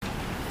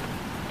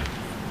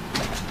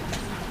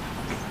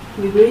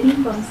We're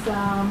reading from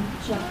Psalm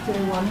chapter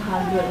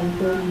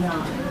 139,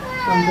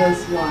 from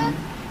verse 1.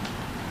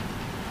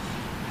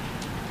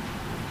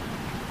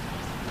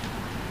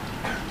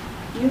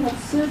 You have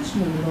searched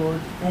me,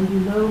 Lord, and you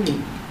know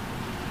me.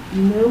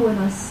 You know when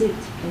I sit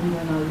and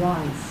when I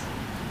rise.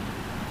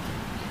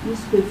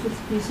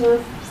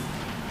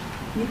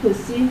 You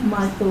perceive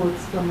my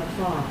thoughts from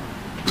afar.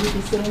 You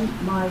discern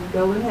my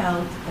going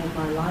out and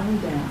my lying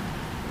down.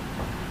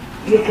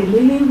 You're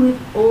familiar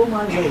with all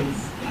my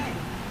ways.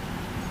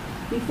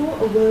 Before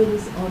a word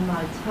is on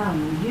my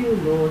tongue, you,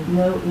 Lord,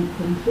 know it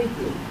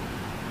completely.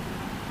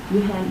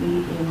 You hand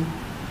me in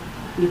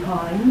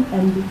behind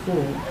and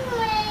before,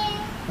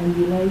 and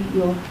you lay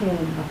your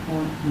hand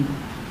upon me.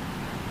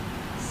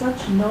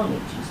 Such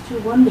knowledge is too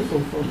wonderful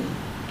for me,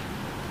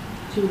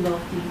 too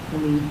lofty for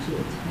me to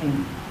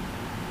attain.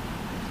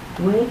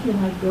 Where can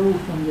I go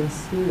from your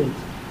spirit?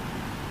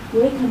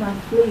 Where can I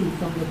flee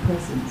from your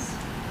presence?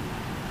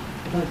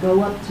 If I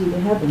go up to the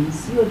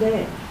heavens, you are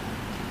there.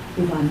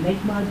 If I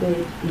make my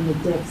bed in the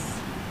depths,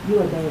 you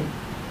are there.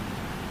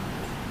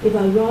 If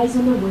I rise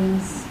on the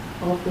wings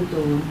of the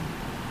dawn,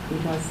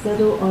 if I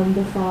settle on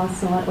the far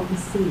side of the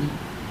sea,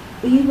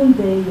 even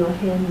there your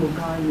hand will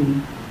guide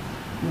me,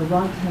 your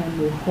right hand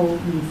will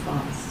hold me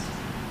fast.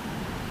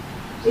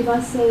 If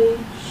I say,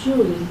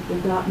 surely the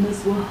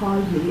darkness will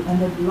hide me and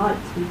the light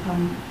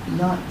become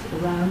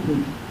night around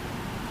me,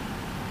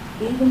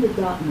 even the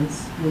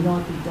darkness will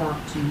not be dark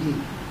to you.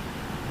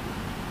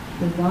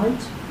 The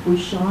night will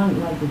shine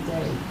like the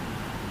day,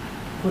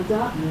 for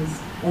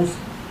darkness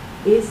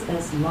is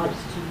as light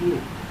to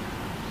you.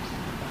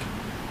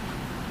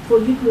 For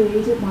you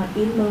created my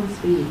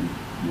inmost being.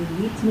 You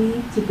knit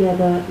me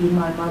together in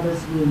my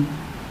mother's womb.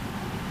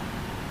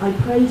 I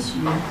praise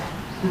you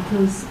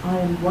because I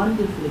am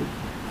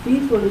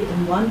fearfully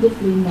and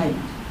wonderfully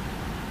made.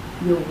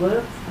 Your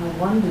works are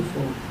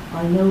wonderful.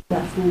 I know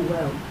that full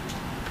well.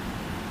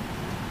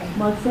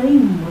 My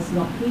frame was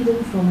not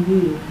hidden from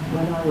you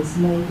when I was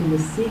made in the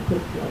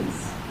secret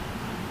place,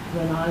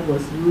 when I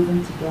was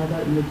woven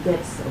together in the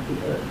depths of the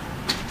earth.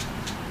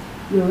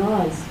 Your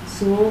eyes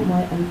saw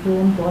my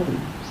unformed body.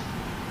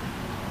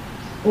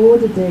 All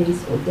the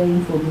days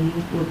ordained for me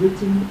were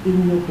written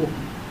in your book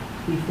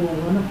before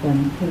one of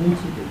them came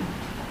to be.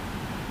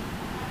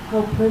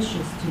 How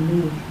precious to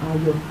me are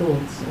your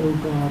thoughts, O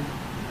God.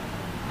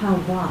 How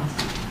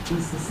vast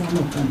is the sum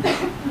of them.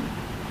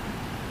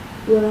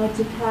 Were I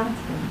to count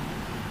them,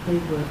 they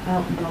would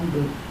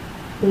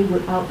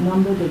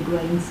outnumber the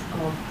grains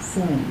of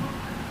sand.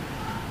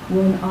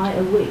 When I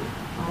awake,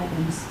 I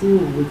am still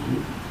with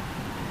you.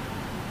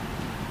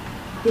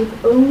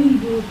 If only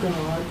you,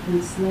 God,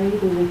 will slay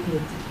the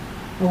wicked,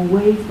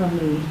 away from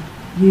me,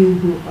 you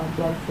who are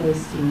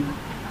bloodthirsty.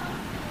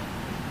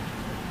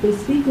 They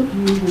speak of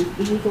you with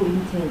evil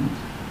intent.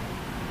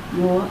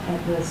 Your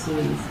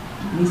adversaries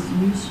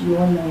misuse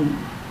your name.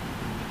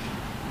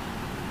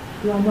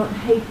 Do I not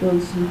hate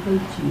those who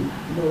hate you,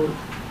 Lord,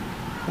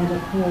 and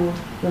abhor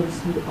those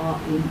who are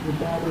in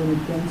rebellion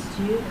against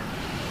you?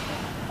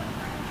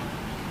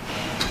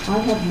 I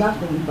have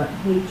nothing but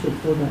hatred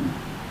for them.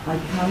 I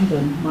count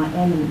them my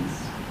enemies.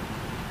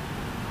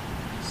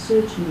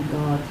 Search me,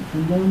 God,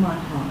 and know my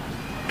heart.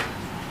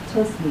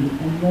 Test me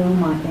and know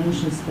my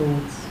anxious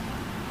thoughts.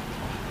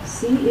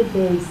 See if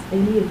there is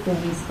any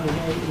offensive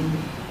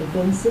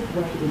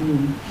way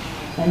in me,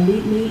 and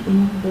lead me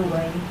in the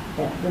way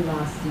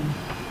everlasting.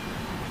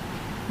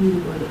 Hear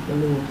the word of the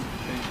Lord.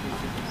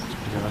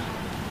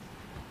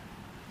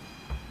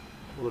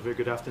 Well, a very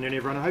good afternoon,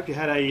 everyone. I hope you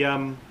had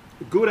a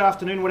good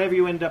afternoon, whatever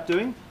you ended up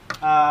doing.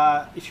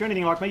 If you're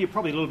anything like me, you're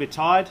probably a little bit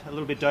tired, a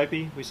little bit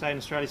dopey, we say in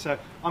Australia. So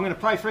I'm going to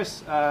pray for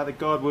us that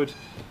God would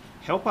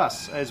help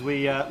us as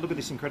we look at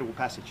this incredible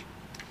passage.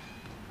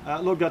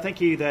 Lord God, thank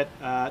you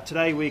that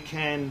today we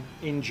can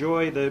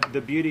enjoy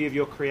the beauty of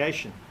your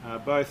creation,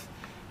 both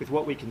with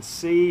what we can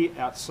see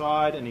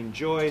outside and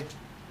enjoy,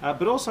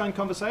 but also in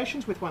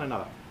conversations with one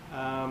another.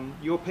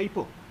 Your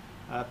people,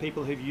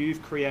 people who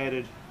you've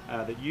created,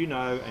 that you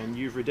know and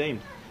you've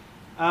redeemed.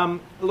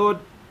 Lord,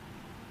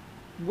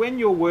 when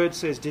your word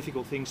says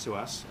difficult things to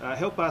us,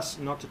 help us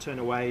not to turn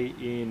away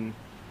in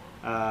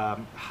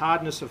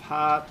hardness of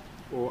heart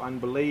or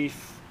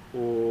unbelief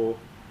or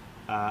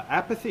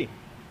apathy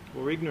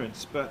or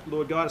ignorance. But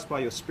Lord, guide us by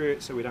your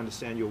Spirit so we'd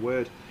understand your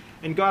word.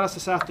 And guide us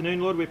this afternoon,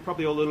 Lord. We're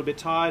probably all a little bit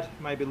tired,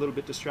 maybe a little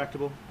bit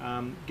distractible.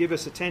 Give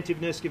us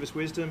attentiveness, give us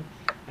wisdom,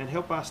 and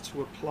help us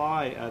to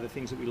apply the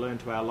things that we learn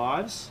to our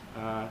lives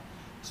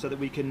so that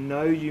we can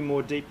know you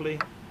more deeply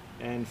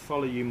and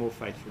follow you more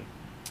faithfully.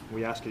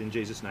 We ask it in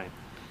Jesus' name.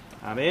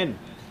 Amen.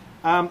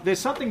 There's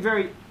something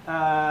very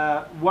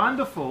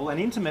wonderful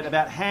and intimate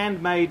about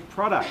handmade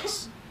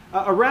products.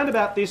 Around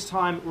about this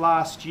time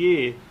last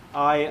year,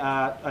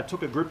 I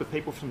took a group of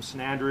people from St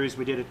Andrews.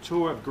 We did a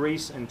tour of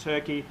Greece and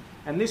Turkey,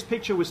 and this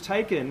picture was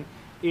taken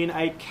in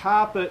a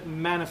carpet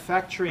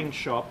manufacturing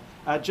shop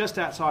just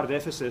outside of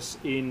Ephesus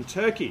in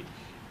Turkey.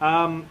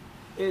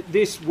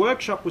 This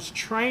workshop was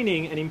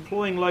training and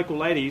employing local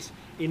ladies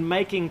in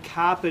making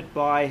carpet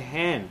by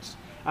hand.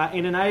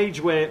 In an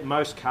age where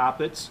most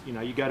carpets, you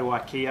go to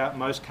IKEA,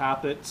 most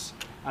carpets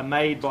are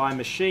made by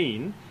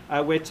machine,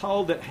 we're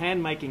told that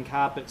hand-making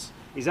carpets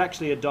is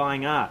actually a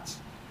dying art.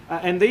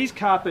 And these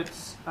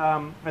carpets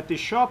at this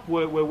shop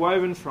were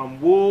woven from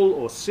wool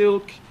or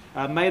silk,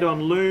 made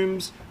on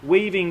looms,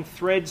 weaving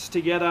threads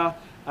together,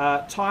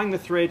 tying the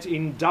threads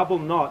in double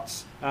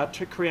knots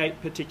to create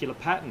particular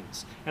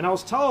patterns. And I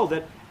was told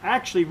that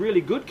actually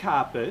really good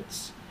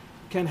carpets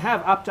can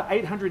have up to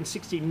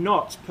 860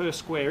 knots per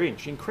square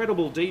inch.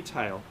 Incredible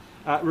detail.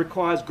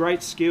 Requires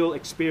great skill,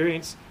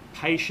 experience,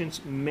 patience,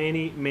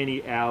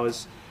 many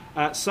hours.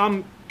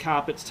 Some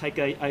carpets take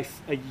a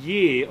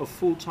year of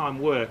full-time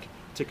work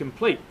to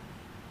complete.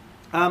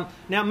 Now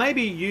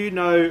maybe you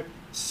know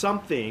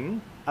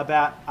something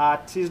about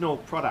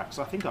artisanal products.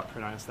 I think I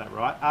pronounced that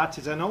right.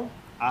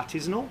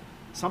 Artisanal,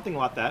 something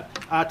like that.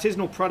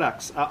 Artisanal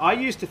products. I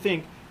used to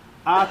think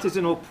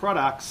artisanal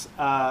products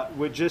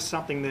were just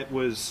something that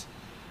was,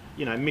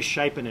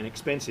 misshapen and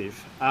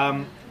expensive.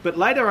 But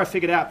later I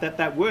figured out that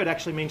that word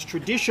actually means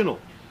traditional,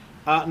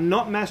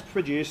 not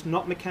mass-produced,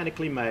 not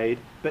mechanically made,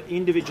 but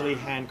individually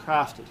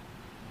handcrafted.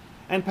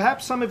 And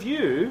perhaps some of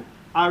you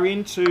are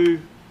into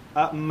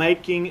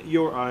making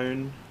your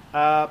own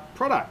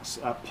products,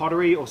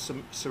 pottery or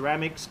some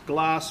ceramics,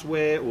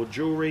 glassware or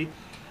jewellery.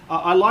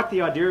 I like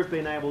the idea of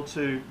being able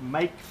to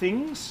make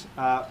things.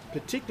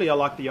 Particularly I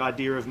like the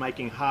idea of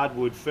making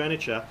hardwood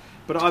furniture,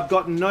 but I've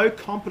got no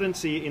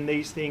competency in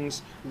these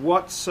things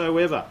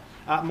whatsoever.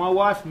 My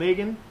wife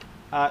Megan,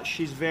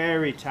 she's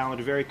very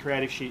talented, very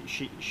creative.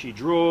 She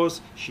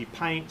draws, she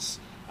paints,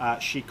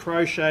 she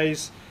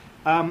crochets.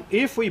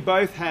 If we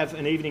both have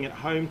an evening at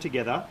home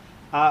together,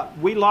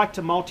 we like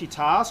to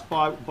multitask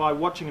by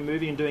watching a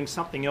movie and doing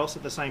something else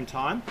at the same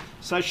time.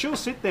 So she'll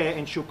sit there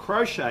and she'll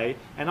crochet,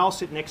 and I'll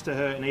sit next to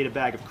her and eat a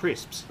bag of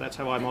crisps. That's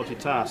how I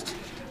multitask.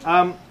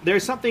 There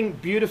is something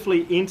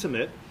beautifully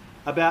intimate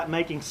about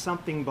making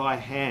something by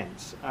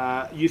hands.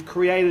 You've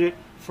created it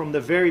from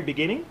the very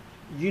beginning.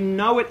 You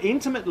know it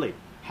intimately,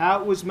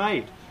 how it was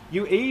made.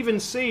 You even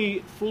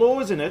see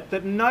flaws in it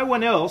that no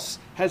one else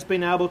has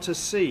been able to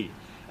see.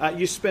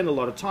 You spend a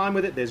lot of time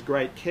with it. There's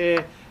great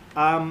care.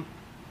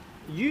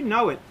 You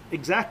know it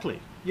exactly.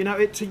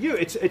 To you,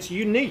 it's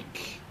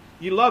unique.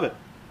 You love it.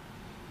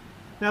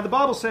 Now, the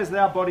Bible says that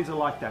our bodies are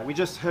like that. We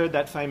just heard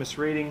that famous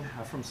reading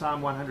from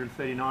Psalm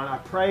 139. I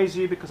praise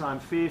you because I'm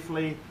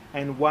fearfully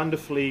and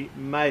wonderfully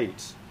made.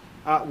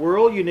 We're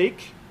all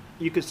unique.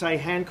 You could say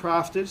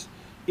handcrafted,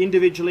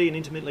 individually and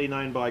intimately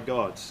known by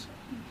God.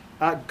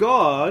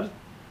 God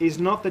is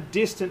not the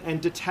distant and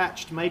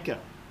detached maker.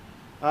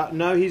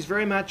 No, he's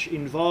very much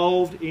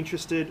involved,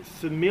 interested,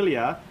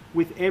 familiar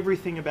with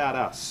everything about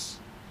us.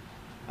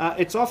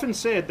 It's often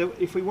said that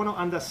if we want to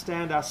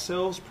understand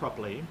ourselves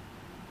properly,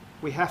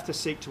 we have to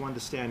seek to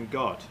understand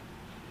God.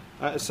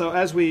 So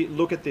as we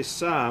look at this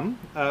psalm,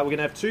 we're going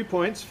to have 2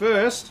 points.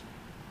 First,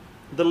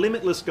 the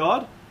limitless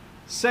God.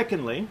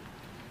 Secondly,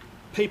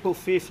 people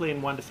fearfully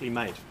and wonderfully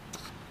made.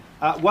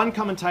 One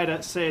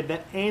commentator said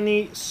that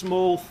any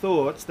small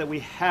thoughts that we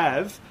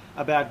have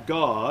about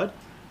God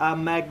are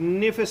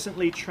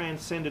magnificently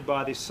transcended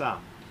by this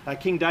psalm.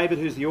 King David,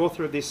 who's the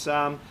author of this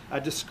psalm,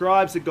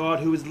 describes a God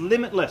who is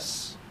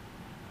limitless,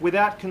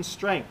 without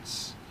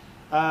constraints.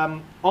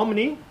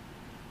 Omni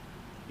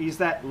is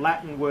that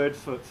Latin word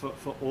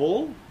for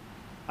all.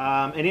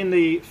 And in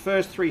the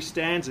first 3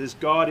 stanzas,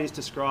 God is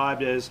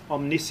described as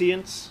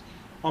omniscience,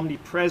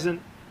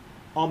 omnipresent,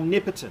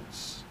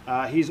 omnipotence.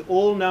 He's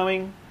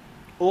all-knowing,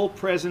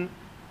 all-present,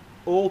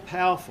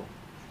 all-powerful.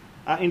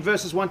 In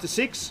verses 1 to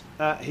 6,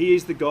 he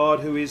is the God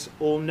who is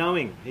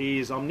all-knowing. He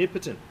is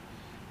omnipotent.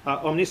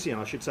 Omniscient,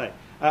 I should say.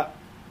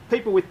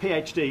 People with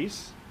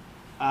PhDs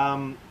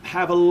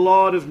have a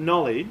lot of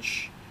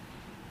knowledge,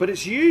 but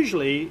it's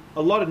usually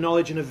a lot of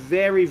knowledge in a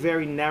very,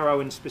 very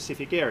narrow and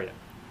specific area.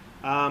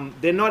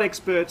 They're not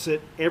experts at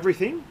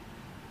everything.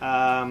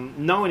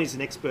 No one is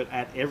an expert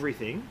at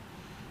everything.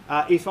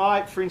 If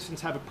I, for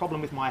instance, have a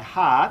problem with my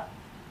heart,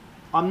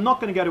 I'm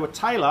not going to go to a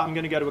tailor, I'm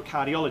going to go to a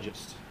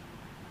cardiologist.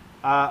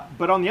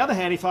 But on the other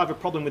hand, if I have a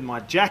problem with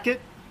my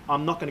jacket,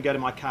 I'm not going to go to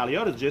my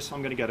cardiologist,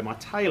 I'm going to go to my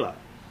tailor.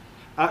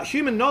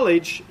 Human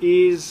knowledge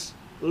is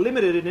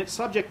limited in its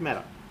subject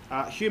matter.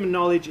 Human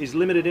knowledge is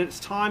limited in its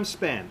time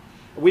span.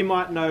 We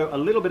might know a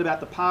little bit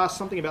about the past,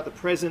 something about the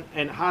present,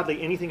 and hardly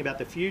anything about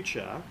the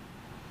future.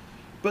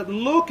 But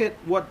look at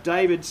what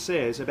David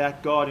says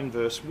about God in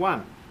verse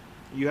 1.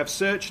 You have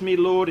searched me,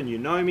 Lord, and you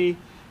know me.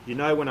 You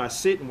know when I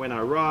sit and when I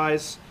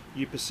rise.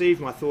 You perceive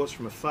my thoughts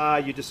from afar.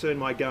 You discern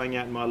my going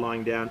out and my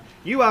lying down.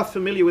 You are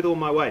familiar with all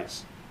my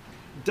ways.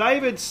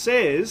 David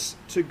says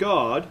to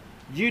God,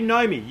 you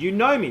know me, you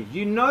know me,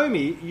 you know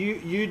me,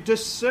 you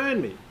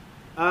discern me.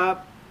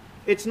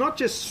 It's not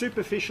just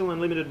superficial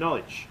and limited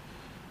knowledge.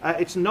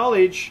 It's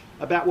knowledge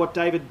about what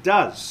David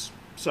does.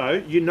 So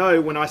you know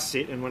when I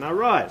sit and when I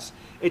rise.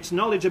 It's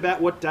knowledge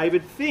about what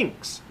David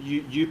thinks.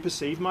 You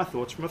perceive my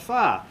thoughts from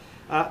afar.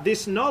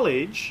 This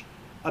knowledge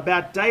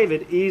about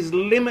David is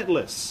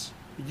limitless.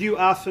 You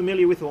are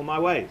familiar with all my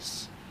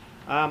ways.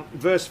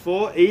 Verse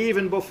 4,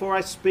 even before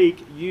I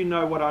speak, you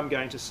know what I'm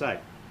going to say.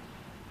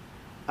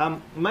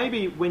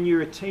 Maybe when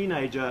you're a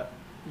teenager,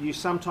 you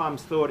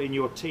sometimes thought in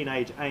your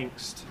teenage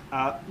angst,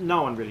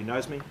 no one really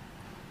knows me.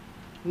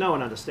 No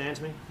one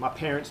understands me. My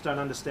parents don't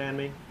understand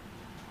me.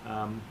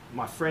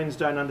 My friends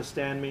don't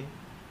understand me.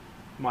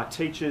 My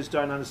teachers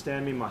don't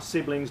understand me. My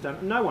siblings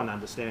don't. No one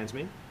understands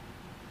me.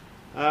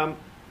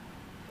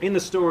 In the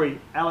story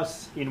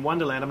Alice in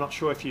Wonderland, I'm not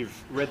sure if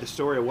you've read the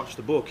story or watched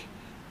the book,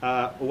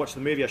 or watched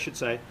the movie, I should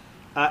say.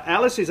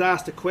 Alice is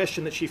asked a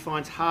question that she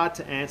finds hard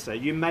to answer.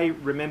 You may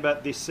remember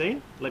this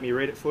scene. Let me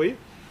read it for you.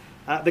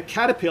 The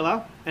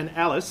caterpillar and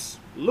Alice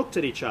looked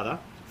at each other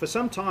for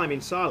some time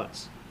in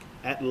silence.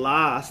 At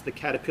last, the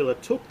caterpillar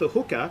took the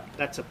hookah,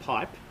 that's a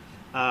pipe,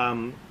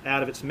 out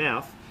of its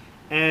mouth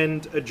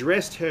and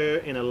addressed her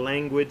in a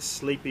languid,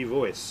 sleepy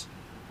voice.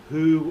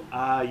 "Who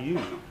are you?"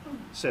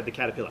 said the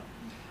caterpillar.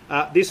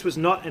 This was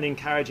not an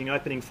encouraging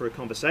opening for a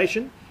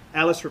conversation.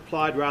 Alice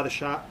replied rather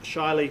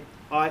shyly,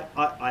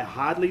 I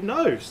hardly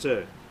know,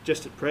 sir,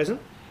 just at present.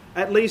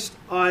 At least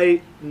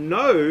I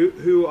know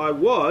who I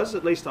was,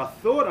 at least I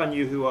thought I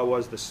knew who I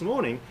was this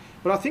morning,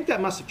 but I think that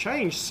must have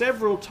changed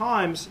several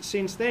times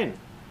since then.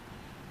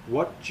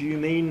 What do you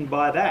mean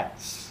by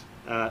that?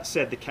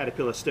 Said the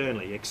caterpillar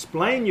sternly.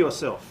 Explain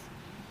yourself.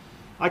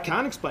 I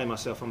can't explain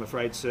myself, I'm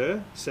afraid,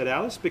 sir, said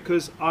Alice,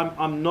 because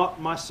I'm not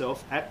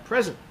myself at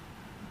present.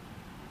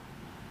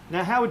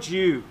 Now, how would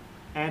you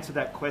answer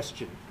that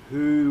question?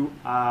 Who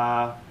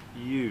are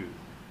you?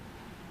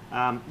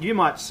 You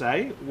might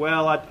say,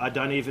 well, I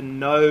don't even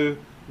know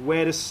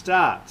where to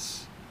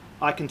start.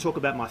 I can talk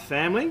about my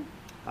family,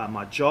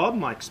 my job,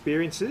 my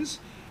experiences,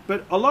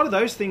 but a lot of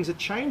those things are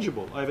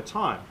changeable over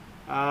time.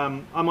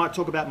 I might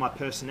talk about my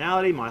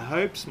personality, my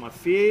hopes, my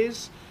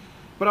fears,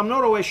 but I'm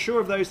not always sure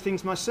of those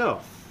things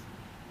myself.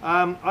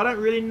 I don't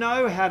really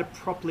know how to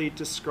properly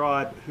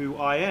describe who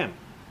I am.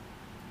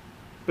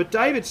 But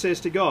David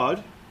says to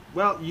God,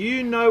 well,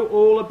 you know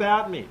all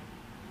about me.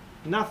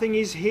 Nothing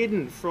is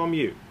hidden from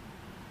you.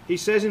 He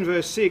says in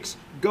verse 6,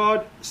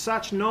 God,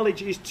 such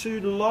knowledge is too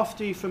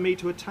lofty for me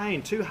to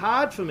attain, too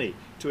hard for me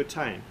to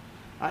attain.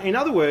 In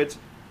other words,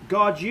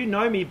 God, you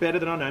know me better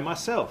than I know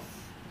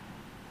myself.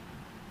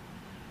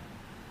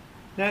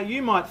 Now,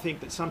 you might think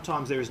that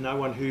sometimes there is no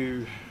one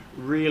who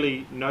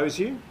really knows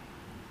you,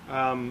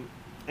 and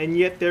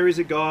yet there is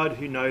a God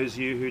who knows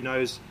you, who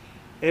knows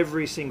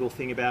every single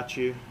thing about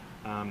you.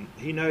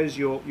 He knows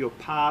your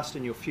past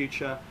and your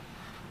future.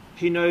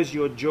 He knows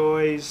your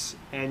joys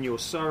and your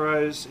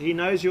sorrows. He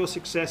knows your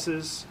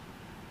successes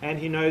and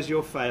he knows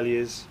your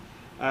failures.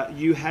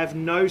 You have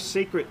no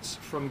secrets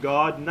from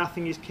God.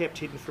 Nothing is kept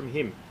hidden from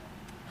him.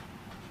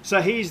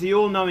 So he's the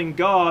all-knowing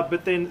God,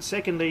 but then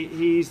secondly,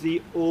 he's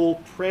the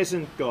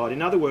all-present God.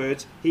 In other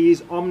words, he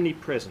is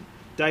omnipresent.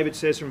 David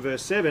says from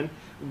verse 7,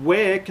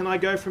 where can I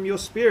go from your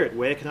spirit?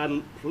 Where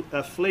can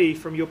I flee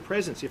from your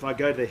presence? If I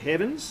go to the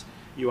heavens,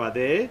 you are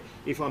there.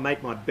 If I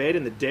make my bed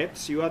in the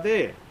depths, you are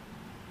there.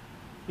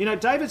 You know,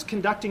 David's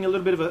conducting a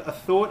little bit of a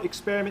thought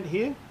experiment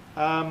here.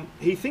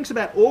 He thinks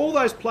about all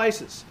those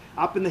places,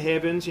 up in the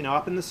heavens,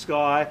 up in the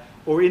sky,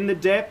 or in the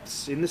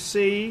depths, in the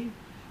sea,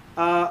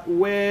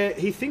 where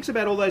he thinks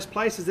about all those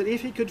places that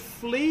if he could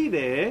flee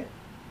there,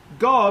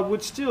 God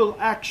would still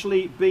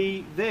actually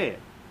be there.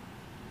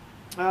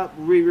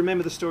 We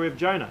remember the story of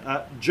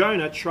Jonah.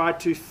 Jonah tried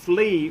to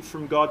flee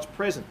from God's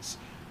presence.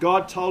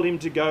 God told him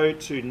to go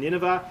to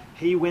Nineveh.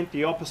 He went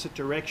the opposite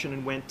direction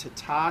and went to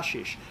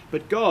Tarshish.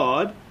 But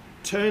God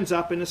turns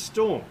up in a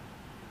storm.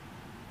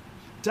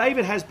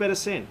 David has better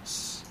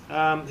sense.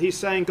 He's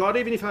saying, God,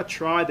 even if I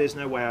tried, there's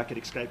no way I could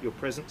escape your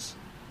presence.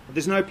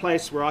 There's no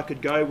place where I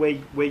could go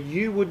where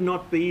you would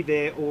not be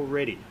there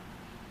already.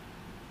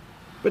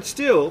 But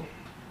still,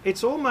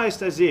 it's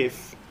almost as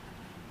if,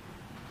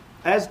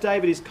 as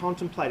David is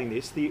contemplating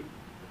this, the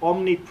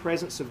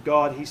omnipresence of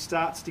God, he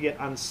starts to get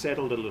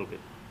unsettled a little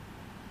bit.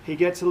 He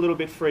gets a little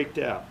bit freaked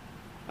out.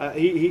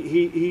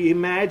 He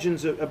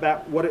imagines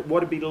about what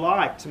it'd be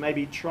like to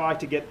maybe try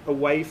to get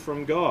away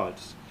from God.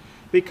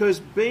 Because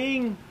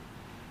being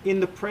in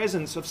the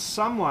presence of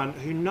someone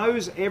who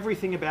knows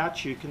everything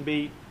about you can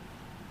be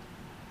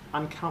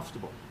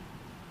uncomfortable.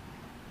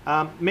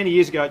 Many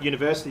years ago at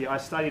university, I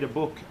studied a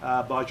book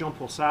by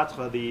Jean-Paul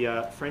Sartre,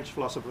 the French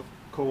philosopher,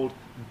 called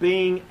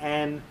Being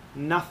and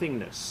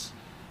Nothingness.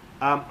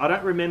 I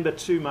don't remember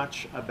too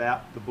much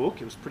about the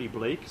book. It was pretty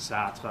bleak.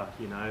 Sartre,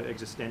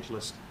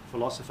 existentialist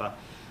philosopher.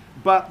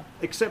 But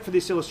except for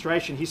this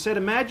illustration, he said,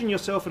 imagine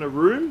yourself in a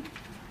room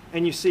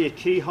and you see a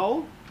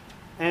keyhole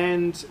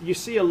and you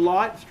see a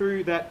light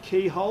through that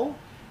keyhole.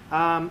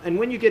 And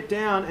when you get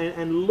down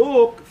and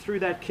look through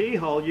that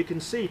keyhole, you can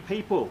see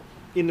people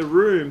in the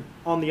room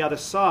on the other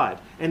side.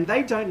 And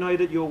they don't know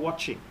that you're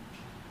watching.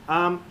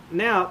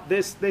 Now,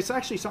 there's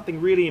actually something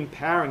really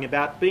empowering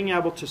about being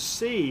able to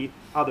see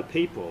other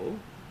people,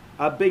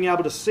 being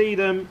able to see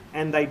them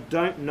and they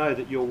don't know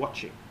that you're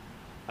watching.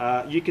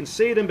 You can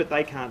see them, but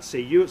they can't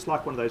see you. It's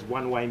like one of those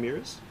one-way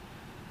mirrors.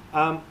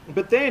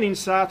 But then in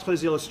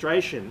Sartre's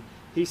illustration,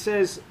 he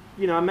says,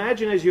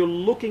 imagine as you're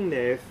looking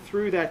there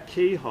through that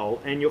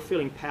keyhole and you're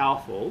feeling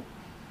powerful,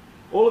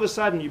 all of a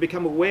sudden you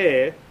become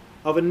aware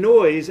of a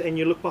noise and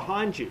you look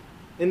behind you.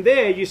 And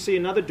there you see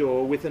another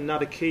door with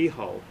another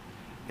keyhole.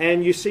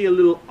 And you see a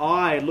little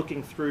eye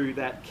looking through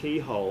that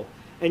keyhole.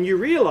 And you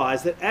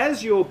realise that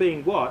as you're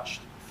being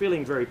watched,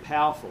 feeling very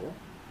powerful,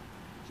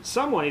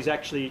 someone is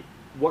actually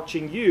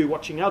watching you,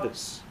 watching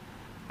others.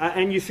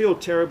 And you feel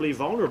terribly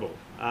vulnerable,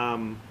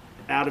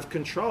 out of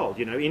control,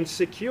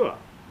 insecure.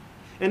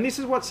 And this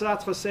is what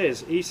Sartre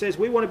says. He says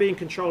we want to be in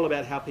control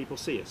about how people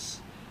see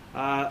us.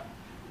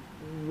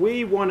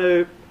 We want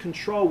to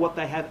control what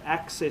they have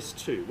access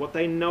to, what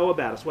they know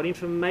about us, what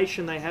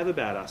information they have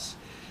about us.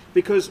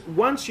 Because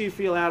once you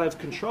feel out of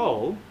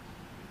control,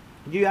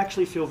 you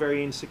actually feel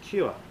very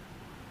insecure.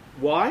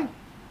 Why?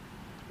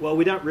 Well,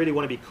 we don't really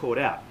want to be caught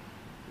out.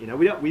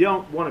 We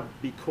don't want to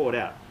be caught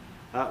out.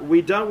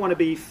 We don't want to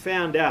be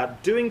found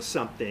out doing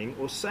something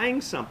or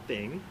saying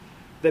something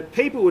that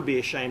people would be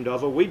ashamed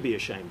of or we'd be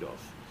ashamed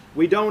of.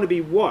 We don't want to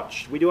be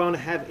watched. We don't want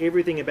to have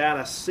everything about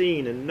us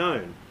seen and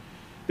known.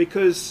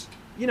 Because,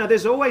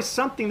 there's always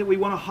something that we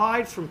want to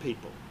hide from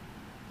people.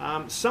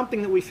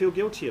 Something that we feel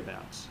guilty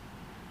about.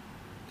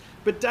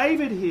 But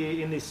David here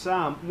in this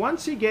psalm,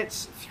 once he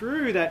gets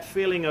through that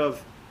feeling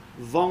of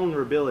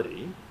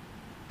vulnerability,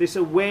 this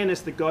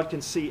awareness that God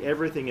can see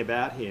everything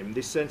about him,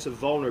 this sense of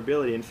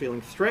vulnerability and feeling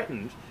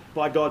threatened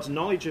by God's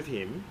knowledge of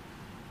him,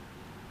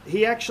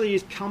 he actually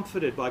is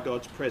comforted by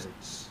God's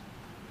presence.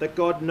 That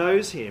God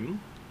knows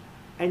him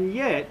and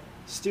yet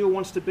still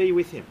wants to be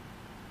with him.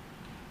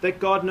 That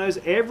God knows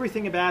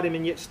everything about him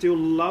and yet still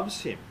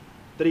loves him.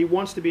 That he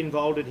wants to be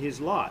involved in his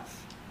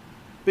life.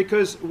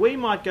 Because we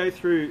might go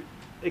through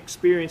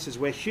experiences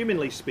where,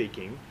 humanly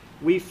speaking,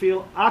 we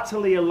feel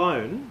utterly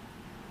alone,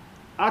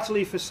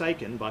 utterly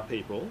forsaken by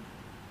people,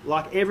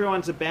 like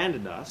everyone's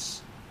abandoned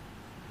us.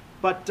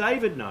 But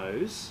David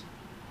knows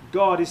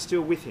God is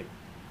still with him.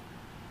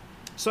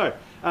 So,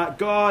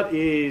 God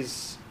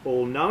is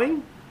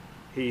all-knowing,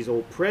 he's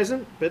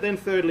all-present, but then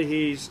thirdly,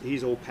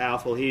 he's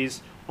all-powerful,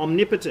 he's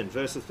omnipotent,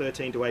 verses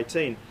 13 to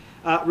 18.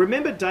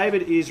 Remember,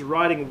 David is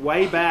writing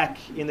way back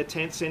in the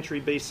 10th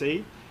century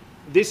BC.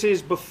 This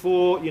is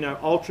before,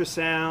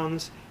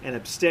 ultrasounds and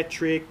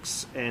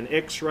obstetrics and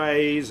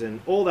x-rays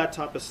and all that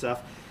type of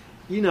stuff.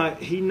 He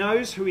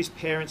knows who his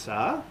parents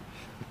are.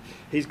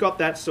 He's got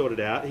that sorted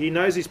out. He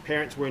knows his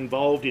parents were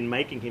involved in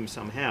making him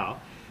somehow.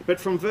 But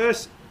from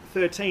verse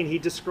 13, he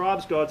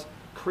describes God's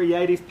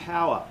creative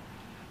power,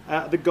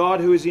 the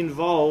God who is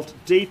involved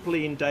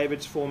deeply in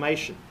David's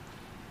formation.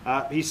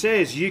 He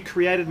says, you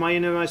created my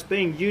innermost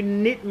being. You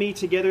knit me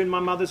together in my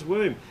mother's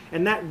womb.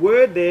 And that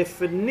word there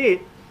for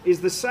knit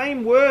is the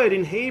same word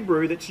in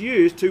Hebrew that's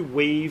used to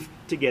weave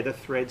together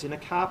threads in a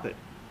carpet.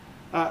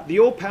 The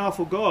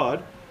all-powerful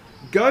God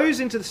goes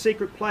into the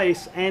secret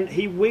place and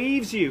he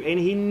weaves you and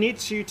he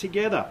knits you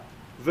together.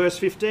 Verse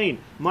 15,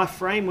 my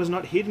frame was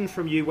not hidden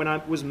from you when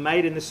I was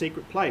made in the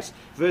secret place.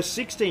 Verse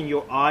 16,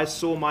 your eyes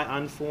saw my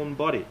unformed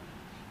body.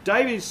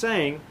 David is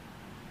saying,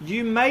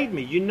 you made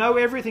me, you know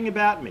everything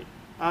about me.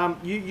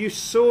 You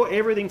saw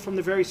everything from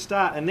the very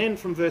start. And then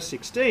from verse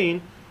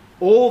 16,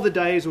 all the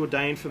days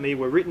ordained for me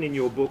were written in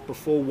your book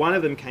before one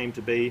of them came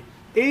to be,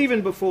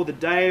 even before the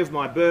day of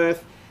my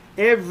birth,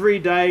 every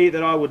day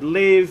that I would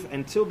live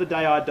until the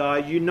day I die.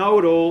 You know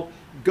it all.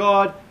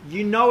 God,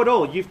 you know it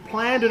all. You've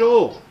planned it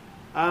all.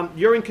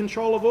 You're in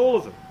control of all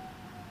of them.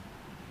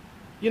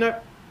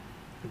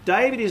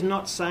 David is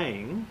not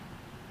saying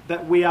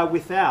that we are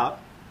without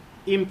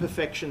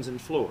imperfections and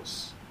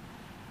flaws.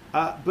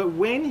 But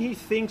when he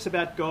thinks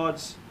about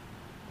God's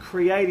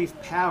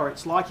creative power,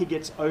 it's like he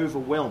gets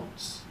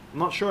overwhelmed. I'm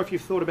not sure if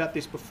you've thought about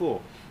this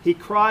before. He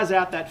cries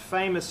out that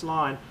famous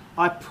line,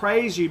 I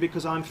praise you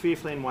because I'm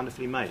fearfully and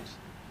wonderfully made.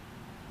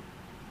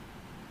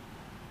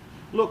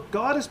 Look,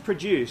 God has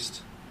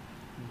produced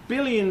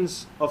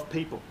billions of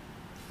people,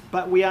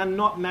 but we are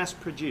not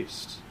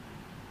mass-produced.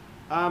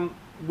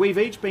 We've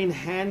each been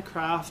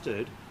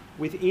handcrafted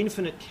with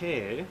infinite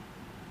care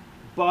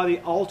by the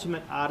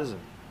ultimate artisan.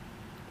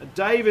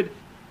 David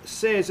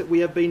says that we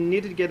have been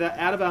knitted together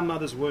out of our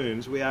mother's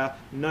wombs. We are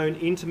known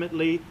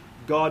intimately.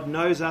 God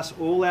knows us,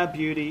 all our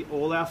beauty,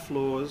 all our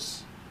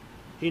flaws.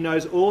 He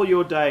knows all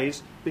your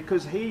days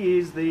because he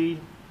is the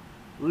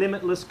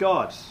limitless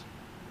God.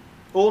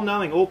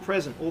 All-knowing,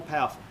 all-present,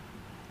 all-powerful.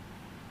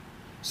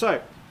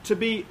 So, to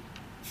be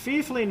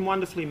fearfully and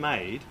wonderfully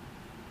made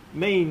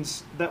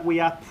means that we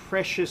are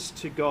precious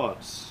to God.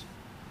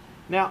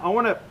 Now, I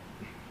want to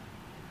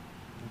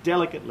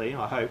delicately,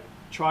 I hope,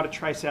 try to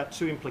trace out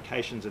two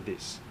implications of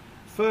this.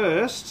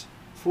 First,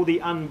 for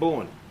the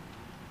unborn.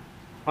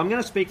 I'm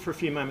going to speak for a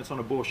few moments on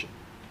abortion.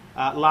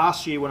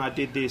 Last year when I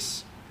did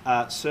this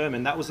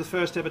sermon, that was the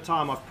first ever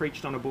time I've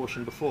preached on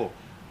abortion before.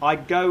 I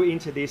go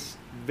into this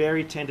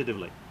very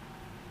tentatively.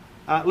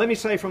 Let me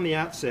say from the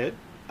outset,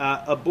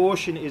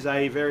 abortion is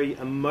a very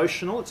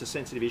emotional, it's a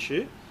sensitive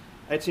issue.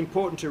 It's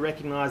important to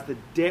recognise the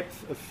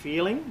depth of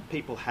feeling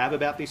people have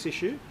about this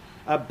issue.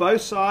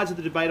 Both sides of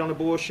the debate on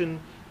abortion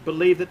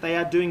believe that they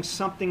are doing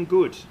something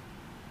good.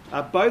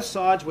 Both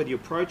sides, whether you're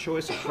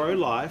pro-choice or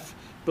pro-life,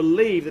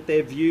 believe that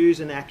their views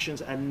and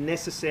actions are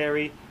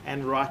necessary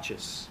and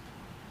righteous.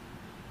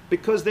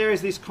 Because there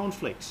is this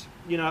conflict.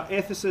 You know,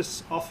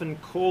 ethicists often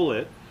call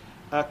it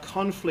a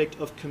conflict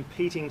of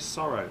competing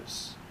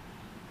sorrows.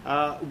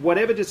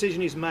 Whatever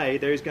decision is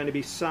made, there is going to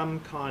be some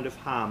kind of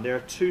harm. There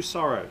are two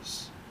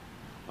sorrows.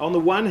 On the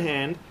one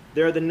hand,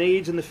 there are the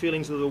needs and the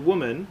feelings of the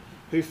woman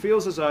who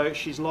feels as though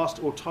she's lost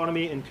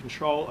autonomy and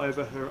control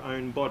over her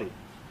own body.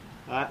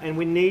 And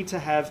we need to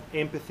have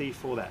empathy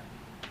for that.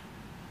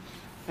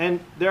 And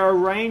there are a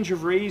range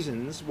of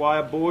reasons why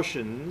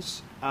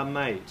abortions are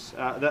made.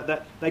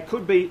 That they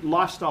could be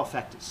lifestyle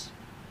factors.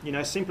 You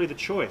know, simply the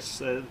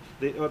choice of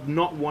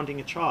not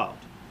wanting a child.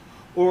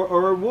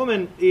 Or a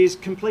woman is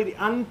completely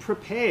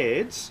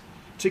unprepared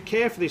to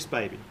care for this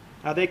baby.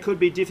 There could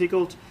be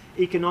difficult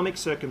economic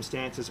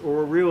circumstances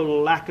or a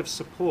real lack of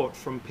support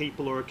from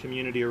people or a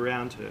community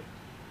around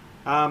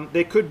her.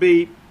 There could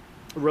be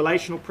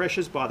relational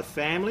pressures by the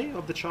family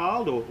of the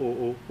child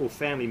or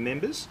family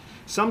members.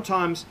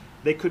 Sometimes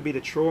there could be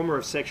the trauma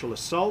of sexual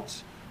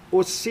assault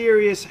or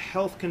serious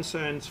health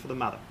concerns for the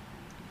mother.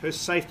 Her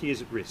safety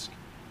is at risk.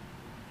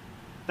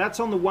 That's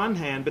on the one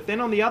hand, but then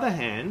on the other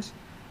hand,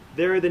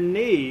 there are the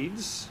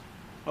needs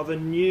of a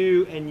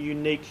new and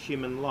unique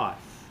human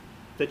life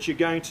that you're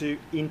going to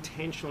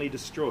intentionally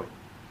destroy.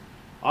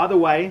 Either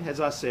way, as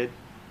I said,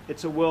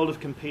 it's a world of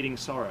competing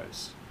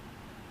sorrows.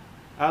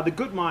 The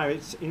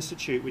Guttmacher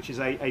Institute, which is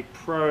a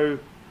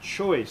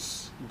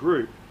pro-choice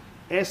group,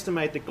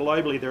 estimate that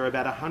globally there are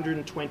about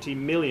 120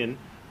 million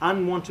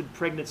unwanted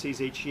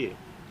pregnancies each year,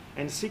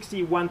 and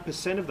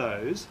 61% of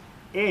those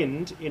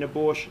end in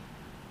abortion.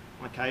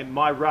 Okay,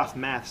 my rough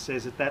math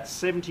says that that's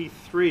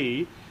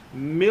 73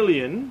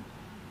 million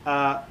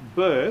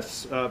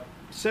births,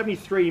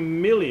 73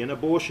 million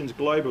abortions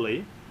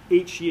globally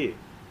each year.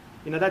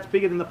 You know, that's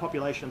bigger than the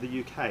population of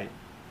the UK.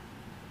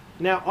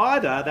 Now,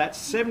 either that's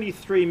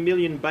 73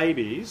 million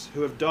babies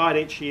who have died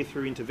each year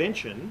through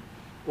intervention,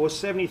 or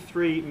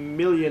 73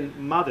 million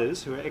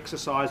mothers who are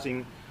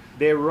exercising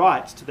their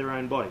rights to their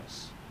own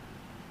bodies.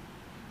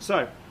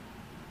 So,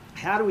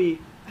 how do we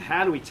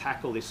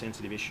tackle this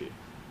sensitive issue?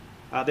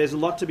 There's a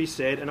lot to be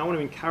said, and I want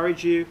to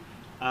encourage you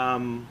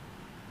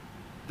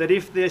that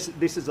if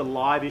this is a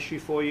live issue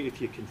for you, if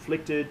you're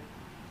conflicted,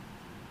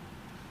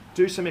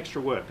 do some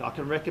extra work. I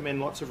can recommend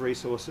lots of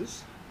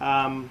resources.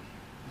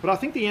 But I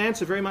think the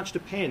answer very much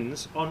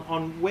depends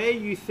on where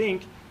you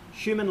think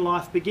human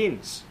life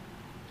begins.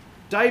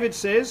 David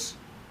says,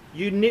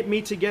 "You knit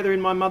me together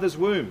in my mother's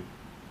womb.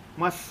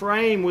 My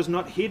frame was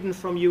not hidden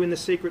from you in the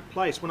secret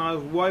place when I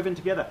was woven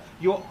together.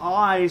 Your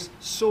eyes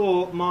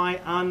saw my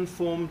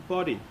unformed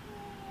body."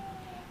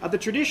 The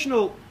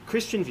traditional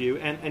Christian view,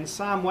 and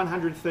Psalm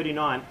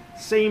 139,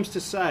 seems to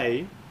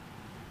say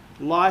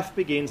life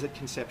begins at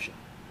conception.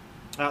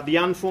 The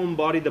unformed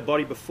body, the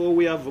body before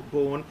we are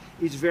born,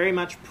 is very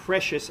much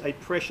precious, a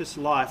precious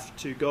life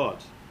to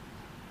God.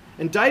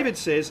 And David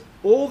says,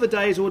 "All the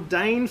days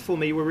ordained for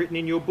me were written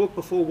in your book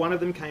before one of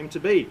them came to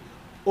be."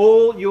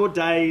 All your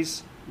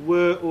days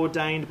were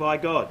ordained by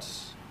God.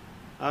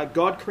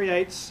 God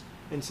creates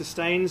and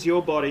sustains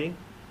your body.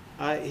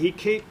 He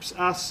keeps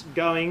us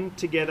going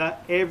together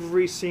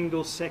every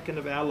single second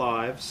of our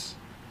lives.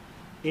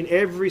 In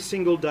every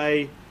single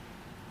day,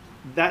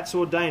 that's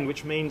ordained,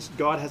 which means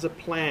God has a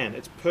plan.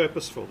 It's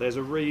purposeful. There's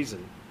a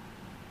reason.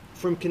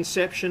 From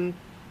conception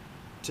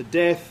to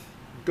death,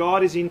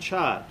 God is in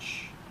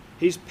charge.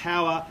 His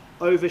power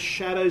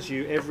overshadows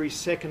you every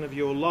second of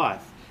your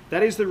life.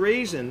 That is the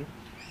reason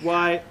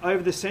why,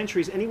 over the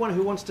centuries, anyone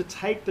who wants to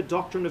take the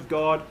doctrine of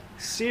God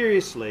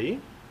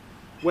seriously,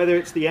 whether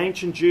it's the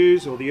ancient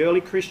Jews or the early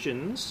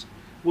Christians,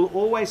 will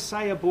always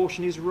say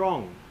abortion is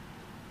wrong.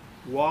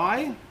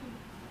 Why?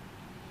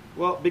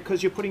 Well,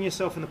 because you're putting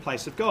yourself in the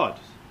place of God.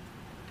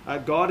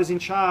 God is in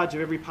charge of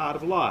every part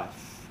of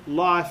life.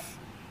 Life,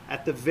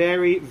 at the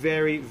very,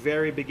 very,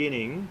 very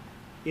beginning,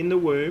 in the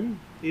womb,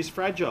 is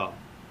fragile.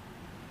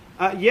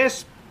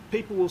 Yes,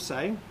 people will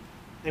say,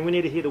 and we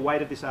need to hear the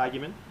weight of this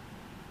argument,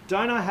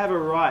 don't I have a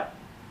right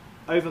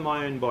over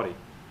my own body?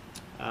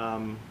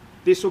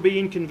 This will be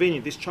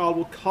inconvenient. This child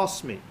will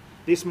cost me.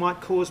 This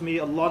might cause me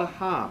a lot of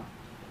harm.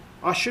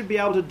 I should be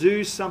able to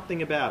do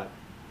something about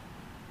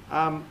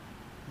it.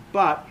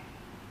 But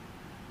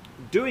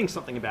doing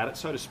something about it,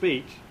 so to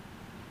speak,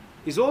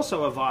 is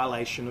also a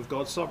violation of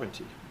God's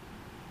sovereignty.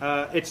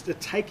 It's the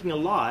taking a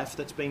life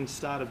that's been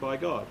started by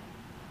God.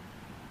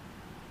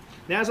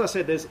 Now, as I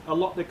said, there's a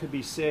lot that could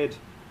be said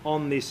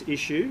on this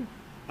issue,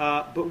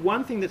 but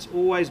one thing that's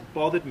always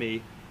bothered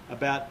me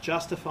about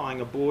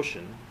justifying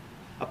abortion,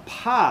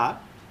 apart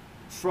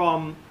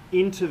from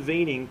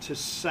intervening to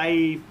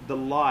save the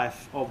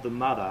life of the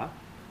mother,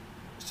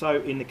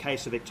 so in the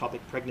case of ectopic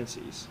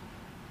pregnancies,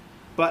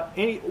 but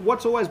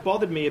what's always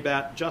bothered me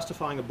about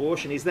justifying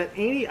abortion is that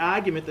any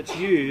argument that's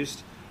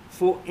used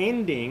for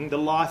ending the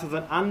life of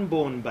an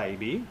unborn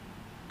baby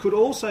could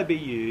also be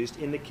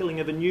used in the killing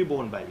of a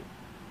newborn baby.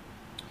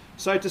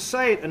 So to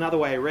say it another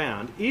way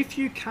around, if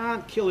you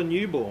can't kill a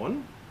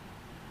newborn,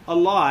 a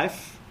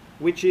life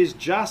which is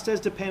just as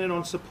dependent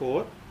on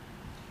support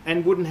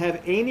and wouldn't have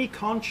any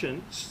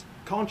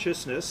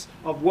consciousness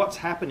of what's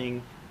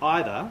happening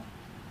either,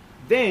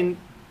 then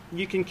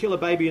you can kill a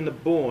baby in the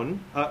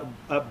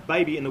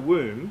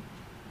womb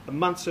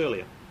months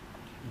earlier.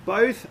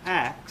 Both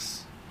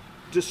acts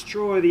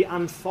destroy the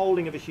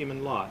unfolding of a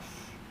human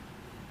life.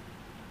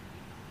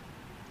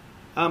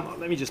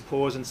 Let me just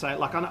pause and say,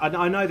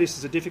 I know this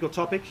is a difficult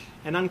topic,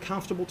 an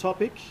uncomfortable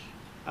topic.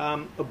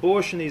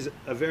 Abortion is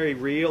a very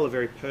real, a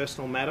very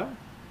personal matter,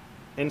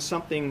 and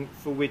something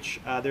for which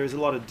there is a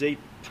lot of deep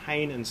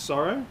pain and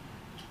sorrow.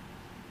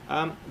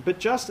 But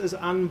just as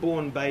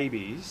unborn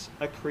babies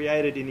are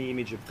created in the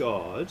image of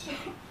God,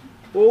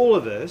 all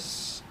of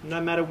us, no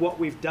matter what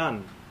we've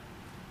done,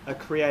 are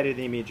created in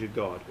the image of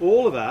God.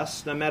 All of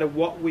us, no matter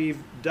what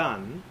we've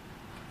done,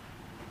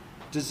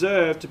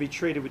 deserve to be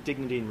treated with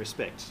dignity and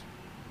respect.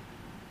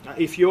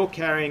 If you're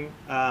carrying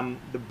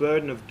the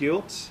burden of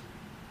guilt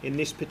in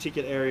this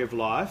particular area of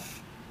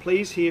life,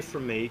 please hear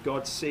from me.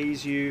 God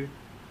sees you.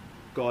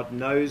 God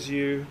knows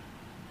you.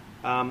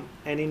 And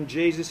in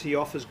Jesus, he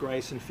offers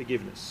grace and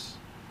forgiveness,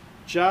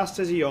 just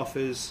as he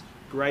offers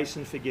grace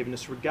and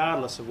forgiveness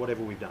regardless of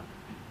whatever we've done.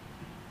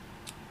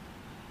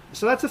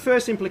 So that's the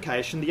first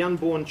implication. The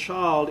unborn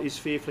child is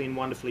fearfully and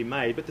wonderfully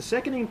made. But the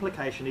second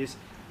implication is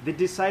the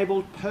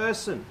disabled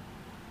person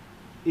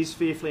is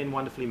fearfully and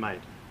wonderfully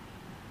made.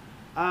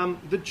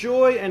 The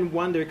joy and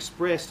wonder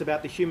expressed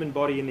about the human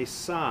body in this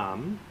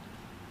psalm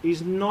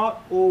is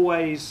not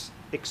always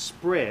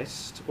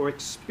expressed or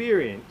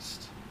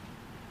experienced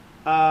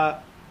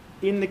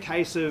in the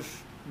case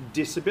of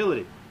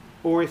disability,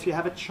 or if you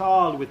have a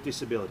child with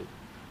disability.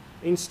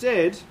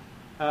 Instead,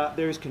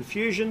 there is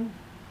confusion,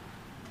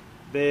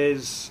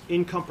 there's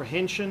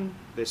incomprehension,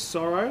 there's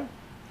sorrow,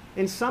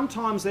 and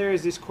sometimes there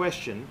is this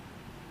question,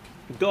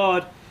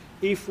 God,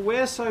 if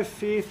we're so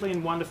fearfully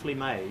and wonderfully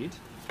made,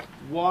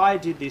 why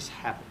did this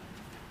happen?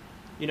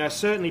 You know,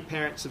 certainly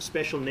parents of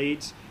special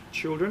needs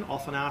children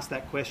often ask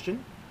that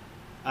question.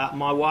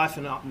 My wife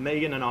and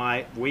Megan and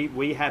I,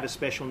 we have a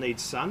special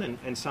needs son,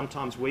 and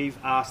sometimes we've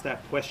asked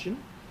that question.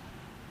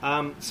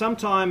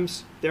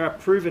 Sometimes there are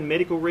proven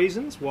medical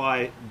reasons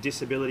why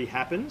disability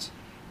happens,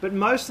 but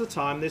most of the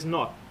time there's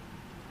not.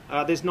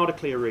 There's not a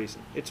clear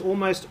reason. It's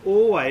almost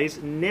always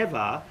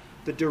never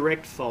the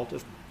direct fault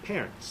of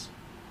parents.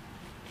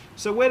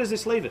 So where does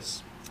this leave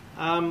us?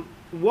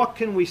 What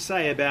can we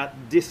say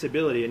about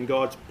disability and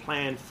God's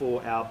plan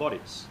for our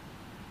bodies?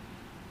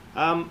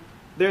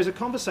 There's a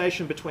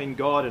conversation between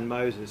God and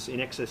Moses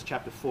in Exodus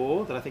chapter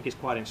 4 that I think is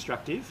quite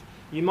instructive.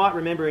 You might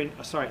remember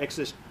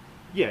Exodus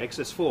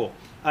 4.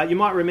 You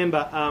might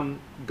remember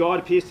God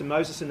appears to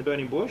Moses in the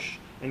burning bush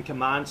and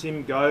commands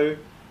him, go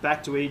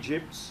back to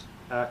Egypt,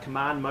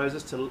 command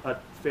Moses to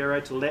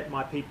Pharaoh to let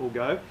my people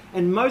go.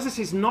 And Moses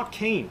is not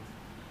keen.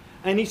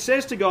 And he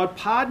says to God,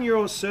 pardon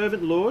your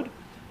servant, Lord.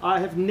 I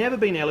have never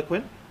been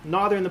eloquent,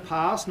 neither in the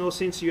past nor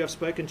since you have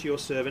spoken to your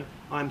servant.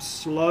 I am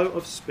slow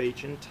of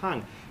speech and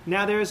tongue.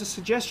 Now there is a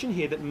suggestion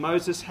here that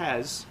Moses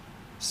has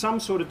some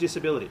sort of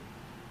disability.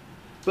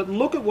 But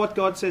look at what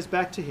God says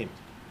back to him.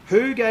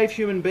 Who gave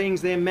human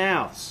beings their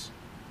mouths?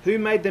 Who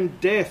made them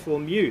deaf or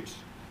mute?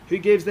 Who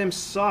gives them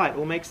sight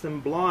or makes them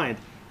blind?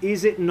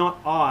 Is it not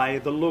I,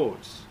 the Lord?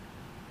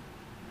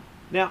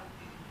 Now,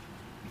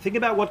 think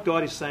about what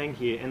God is saying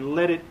here and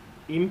let it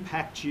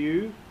impact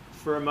you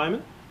for a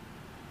moment.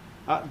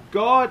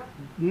 God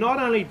not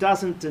only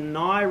doesn't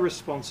deny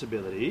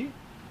responsibility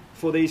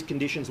for these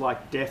conditions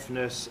like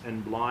deafness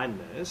and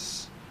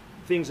blindness,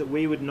 things that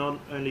we would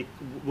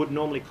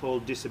normally call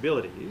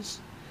disabilities,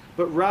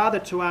 but rather,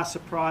 to our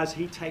surprise,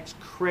 he takes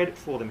credit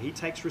for them. He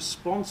takes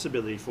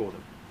responsibility for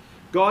them.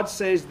 God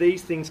says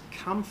these things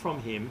come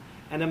from him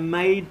and are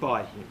made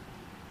by him.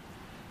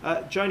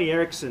 Joni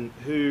Erickson,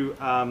 who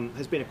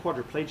has been a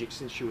quadriplegic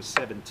since she was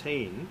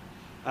 17,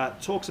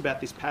 talks about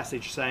this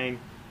passage saying,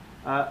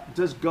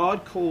 does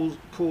God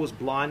cause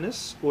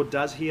blindness, or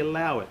does he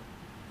allow it?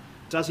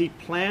 Does he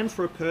plan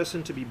for a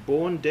person to be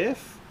born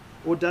deaf,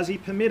 or does he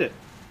permit it?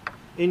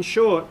 In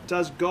short,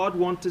 does God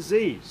want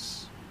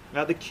disease?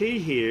 Now, the key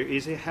here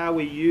is how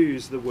we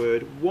use the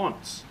word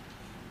wants.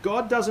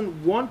 God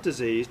doesn't want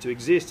disease to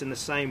exist in the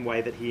same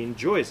way that he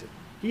enjoys it.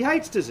 He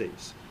hates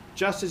disease,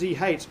 just as he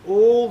hates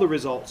all the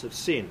results of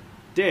sin,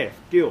 death,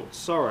 guilt,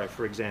 sorrow,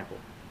 for example.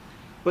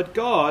 But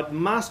God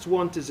must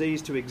want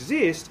disease to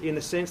exist in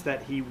the sense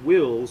that he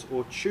wills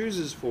or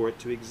chooses for it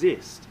to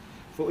exist.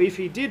 For if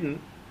he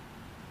didn't,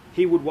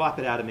 he would wipe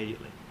it out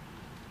immediately.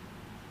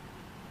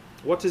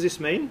 What does this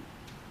mean?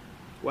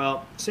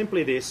 Well,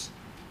 simply this.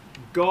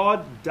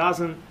 God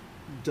doesn't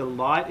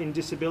delight in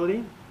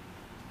disability,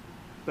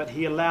 but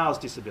he allows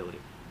disability.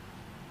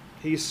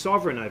 He is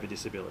sovereign over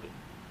disability.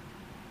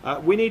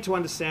 We need to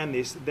understand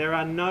this. There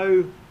are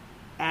no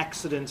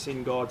accidents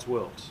in God's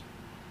world.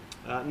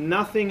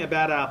 Nothing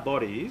about our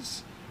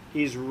bodies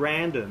is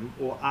random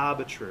or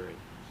arbitrary.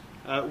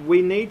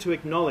 We need to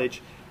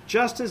acknowledge,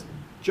 just as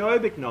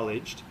Job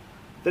acknowledged,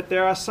 that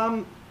there are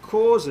some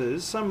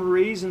causes, some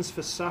reasons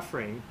for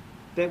suffering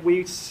that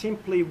we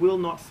simply will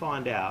not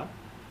find out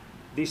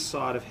this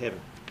side of heaven.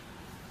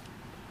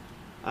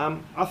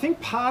 I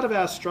think part of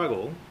our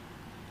struggle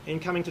in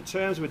coming to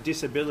terms with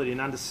disability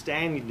and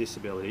understanding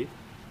disability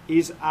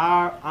is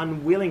our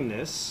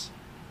unwillingness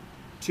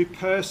to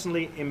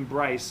personally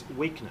embrace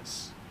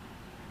weakness.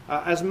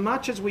 As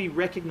much as we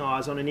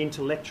recognise on an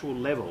intellectual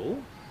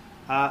level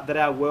that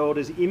our world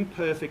is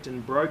imperfect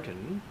and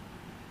broken,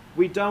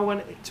 we don't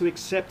want to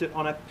accept it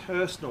on a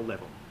personal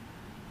level.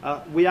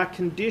 We are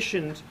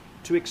conditioned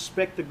to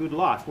expect the good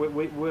life.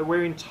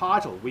 We're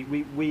entitled.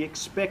 We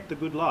expect the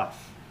good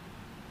life.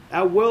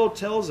 Our world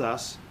tells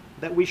us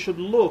that we should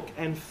look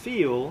and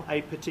feel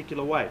a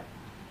particular way.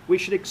 We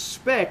should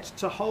expect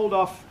to hold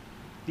off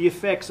the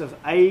effects of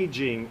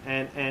aging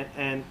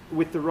and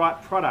with the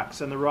right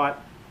products and the right,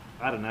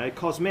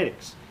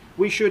 cosmetics.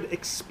 We should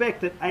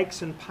expect that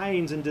aches and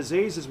pains and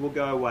diseases will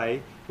go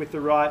away with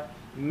the right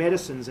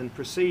medicines and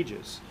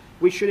procedures.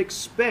 We should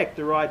expect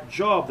the right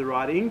job, the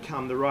right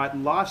income, the right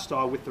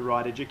lifestyle with the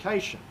right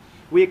education.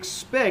 We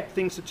expect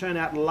things to turn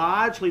out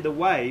largely the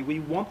way we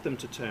want them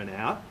to turn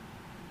out.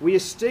 We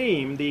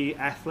esteem the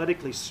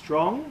athletically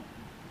strong,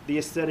 the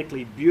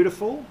aesthetically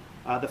beautiful,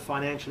 the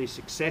financially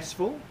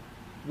successful.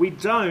 We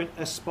don't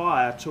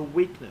aspire to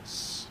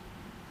weakness.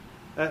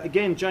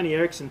 Again, Joni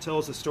Eareckson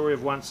tells the story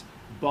of once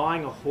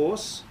buying a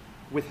horse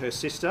with her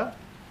sister.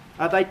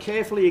 They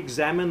carefully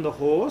examined the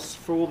horse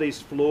for all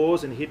these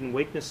flaws and hidden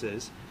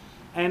weaknesses.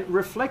 And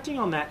reflecting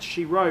on that,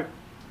 she wrote,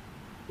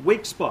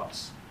 weak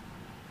spots.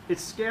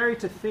 It's scary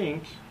to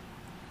think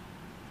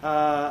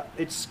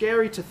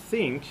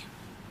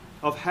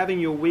of having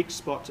your weak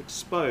spots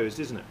exposed,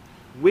 isn't it?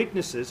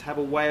 Weaknesses have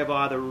a way of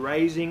either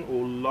raising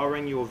or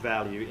lowering your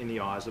value in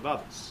the eyes of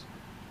others.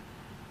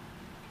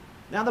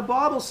 Now, the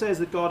Bible says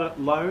that God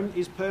alone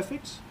is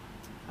perfect.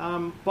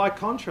 By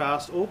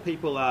contrast, all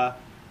people are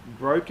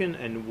broken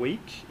and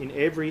weak in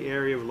every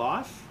area of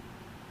life,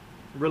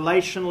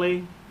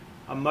 relationally,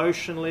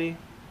 emotionally,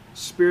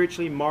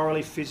 spiritually,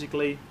 morally,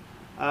 physically.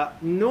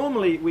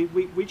 Normally,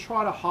 we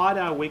try to hide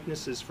our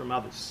weaknesses from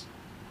others.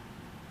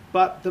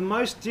 But the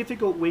most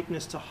difficult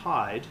weakness to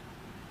hide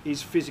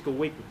is physical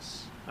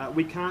weakness.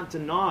 We can't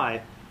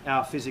deny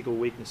our physical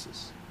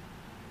weaknesses.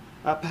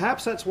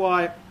 Perhaps that's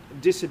why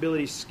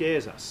disability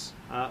scares us.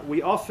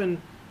 We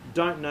often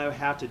don't know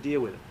how to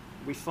deal with it.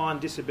 We find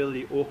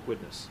disability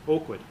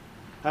awkward.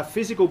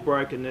 Physical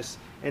brokenness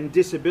and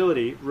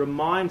disability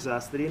reminds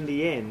us that in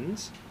the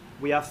end,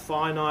 we are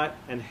finite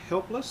and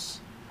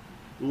helpless.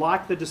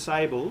 Like the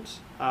disabled,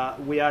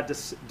 we are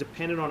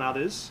dependent on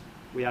others,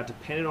 we are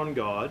dependent on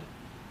God,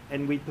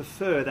 and we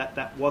prefer that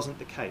that wasn't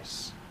the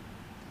case.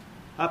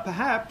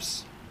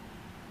 Perhaps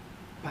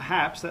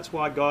that's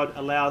why God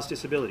allows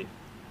disability,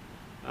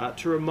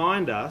 to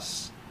remind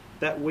us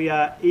that we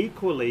are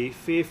equally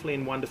fearfully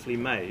and wonderfully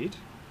made,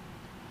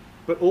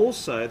 but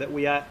also that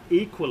we are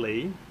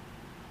equally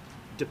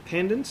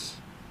dependent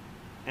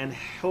and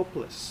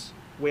helpless.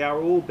 We are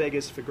all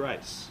beggars for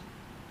grace.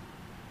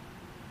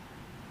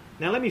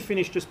 Now let me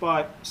finish just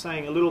by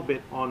saying a little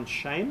bit on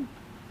shame.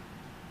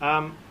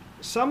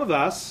 Some of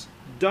us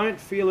don't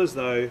feel as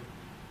though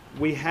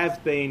we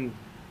have been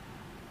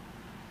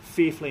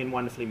fearfully and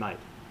wonderfully made.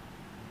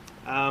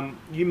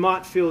 You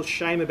might feel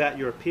shame about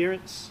your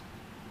appearance.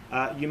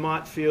 You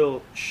might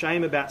feel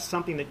shame about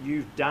something that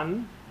you've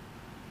done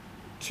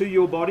to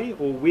your body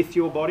or with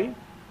your body.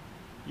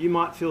 You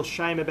might feel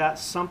shame about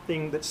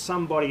something that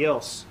somebody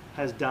else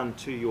has done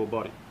to your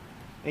body.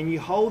 And you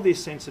hold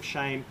this sense of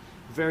shame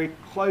very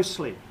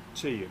closely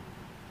to you.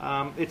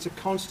 It's a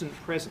constant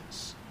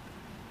presence.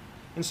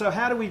 And so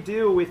how do we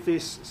deal with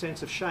this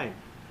sense of shame?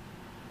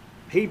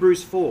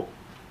 Hebrews 4.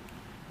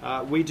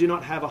 We do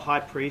not have a high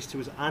priest who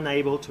is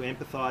unable to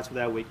empathise with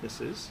our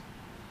weaknesses,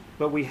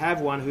 but we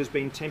have one who has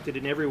been tempted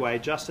in every way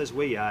just as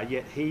we are,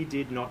 yet he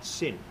did not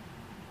sin.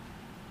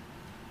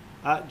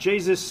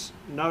 Jesus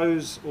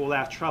knows all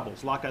our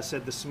troubles. Like I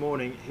said this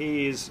morning,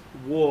 he has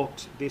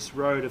walked this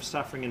road of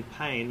suffering and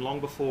pain long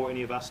before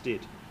any of us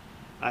did.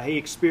 He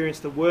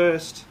experienced the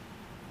worst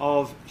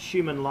of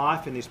human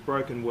life in this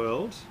broken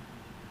world.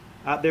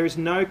 There is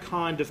no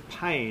kind of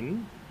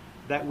pain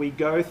that we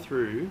go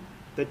through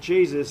that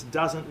Jesus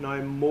doesn't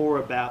know more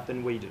about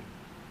than we do.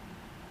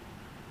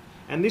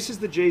 And this is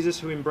the Jesus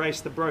who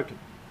embraced the broken.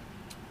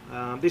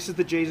 This is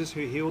the Jesus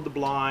who healed the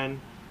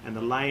blind and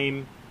the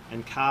lame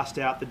and cast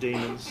out the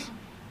demons.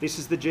 This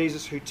is the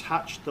Jesus who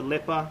touched the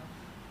leper,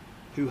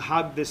 who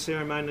hugged the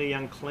ceremonially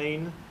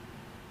unclean.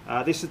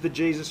 This is the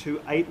Jesus who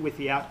ate with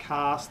the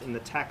outcast and the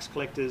tax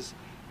collectors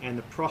and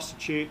the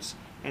prostitutes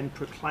and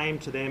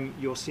proclaimed to them,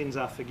 "Your sins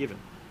are forgiven."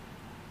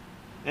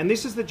 And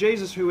this is the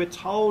Jesus who we're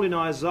told in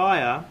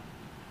Isaiah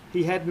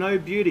he had no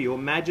beauty or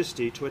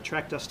majesty to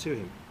attract us to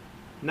him,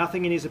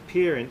 nothing in his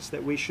appearance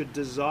that we should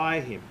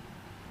desire him.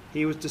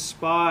 He was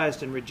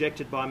despised and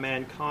rejected by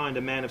mankind,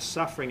 a man of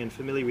suffering and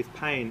familiar with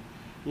pain,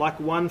 like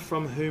one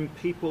from whom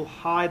people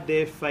hide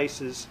their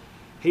faces.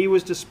 He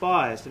was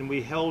despised and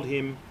we held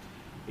him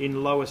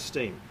in low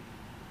esteem.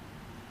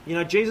 You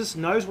know, Jesus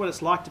knows what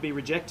it's like to be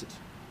rejected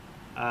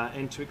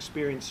and to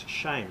experience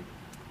shame.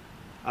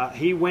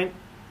 He went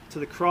to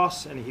the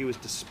cross and he was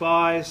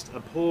despised,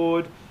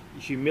 abhorred,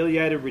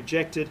 humiliated,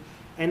 rejected.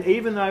 And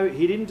even though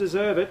he didn't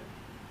deserve it,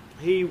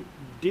 he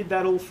did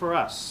that all for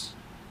us.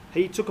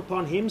 He took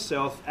upon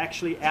himself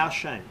actually our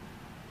shame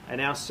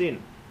and our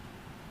sin.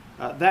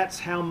 That's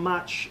how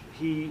much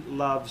he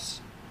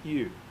loves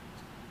you.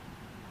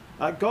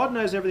 God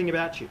knows everything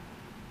about you.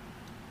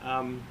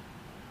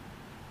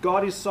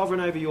 God is sovereign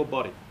over your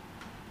body.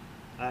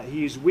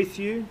 He is with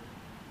you.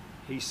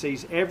 He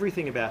sees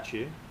everything about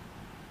you.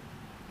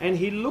 And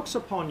he looks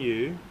upon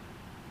you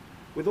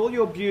with all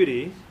your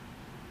beauty,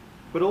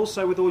 but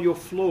also with all your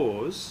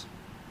flaws,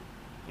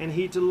 and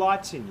he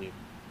delights in you.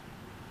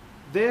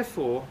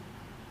 Therefore,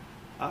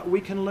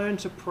 we can learn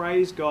to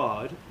praise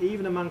God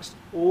even amongst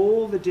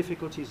all the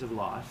difficulties of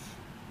life.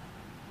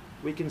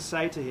 We can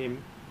say to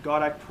him,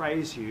 God, I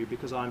praise you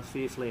because I'm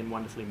fearfully and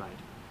wonderfully made.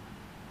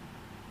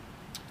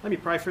 Let me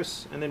pray for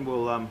us and then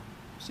we'll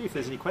see if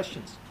there's any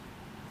questions.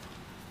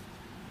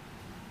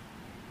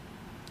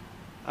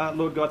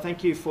 Lord God,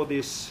 thank you for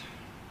this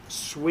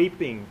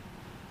sweeping,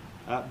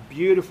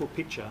 beautiful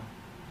picture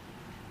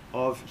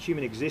of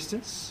human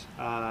existence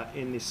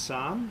in this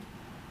psalm.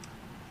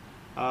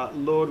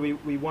 Lord,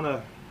 we want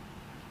to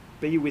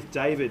be with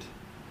David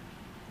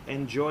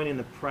and join in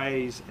the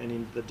praise and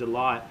in the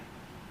delight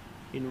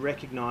in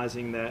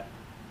recognizing that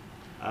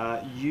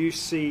you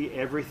see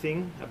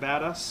everything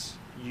about us,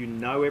 you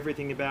know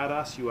everything about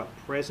us, you are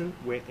present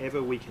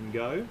wherever we can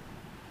go.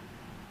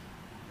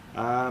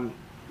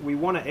 We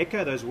want to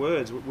echo those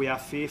words, we are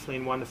fearfully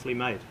and wonderfully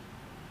made.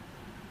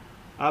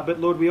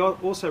 But Lord, we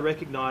also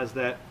recognize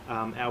that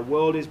our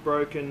world is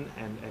broken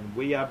and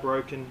we are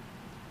broken.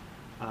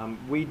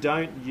 We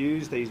don't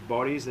use these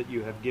bodies that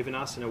you have given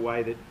us in a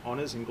way that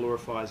honours and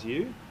glorifies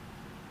you.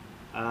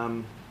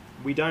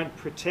 We don't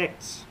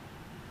protect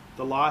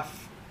the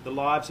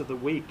lives of the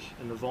weak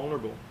and the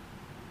vulnerable.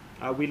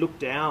 We look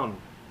down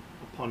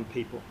upon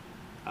people.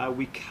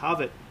 We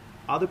covet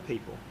other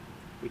people.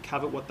 We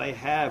covet what they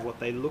have, what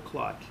they look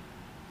like.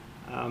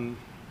 And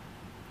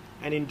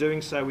in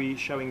doing so, we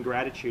show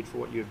ingratitude for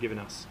what you have given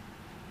us.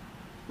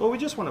 Lord, we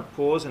just want to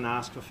pause and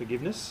ask for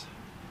forgiveness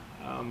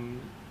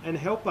and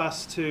help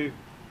us to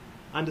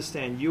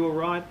understand you are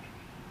right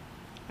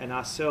and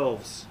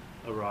ourselves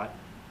are right,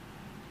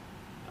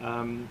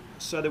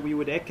 so that we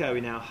would echo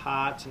in our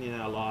hearts and in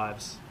our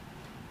lives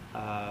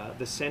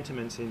the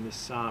sentiments in this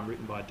psalm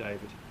written by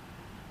David.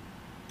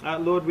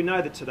 Lord, we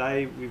know that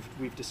today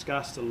we've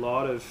discussed a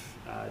lot of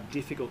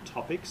difficult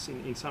topics.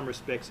 In some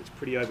respects, it's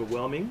pretty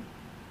overwhelming.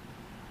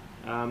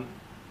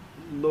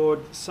 Lord,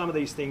 some of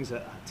these things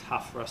are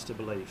tough for us to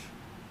believe.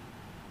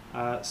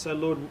 So,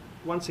 Lord,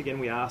 once again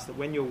we ask that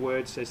when your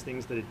word says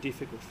things that are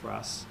difficult for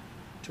us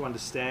to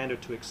understand or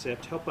to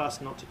accept, help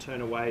us not to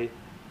turn away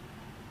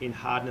in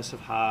hardness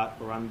of heart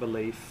or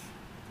unbelief.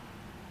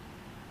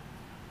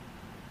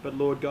 But,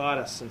 Lord, guide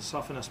us and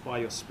soften us by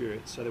your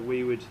Spirit so that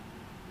we would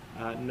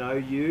know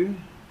you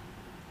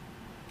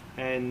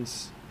and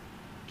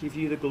give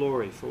you the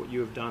glory for what you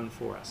have done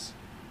for us.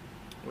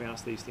 We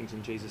ask these things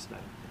in Jesus' name.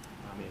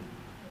 Amen.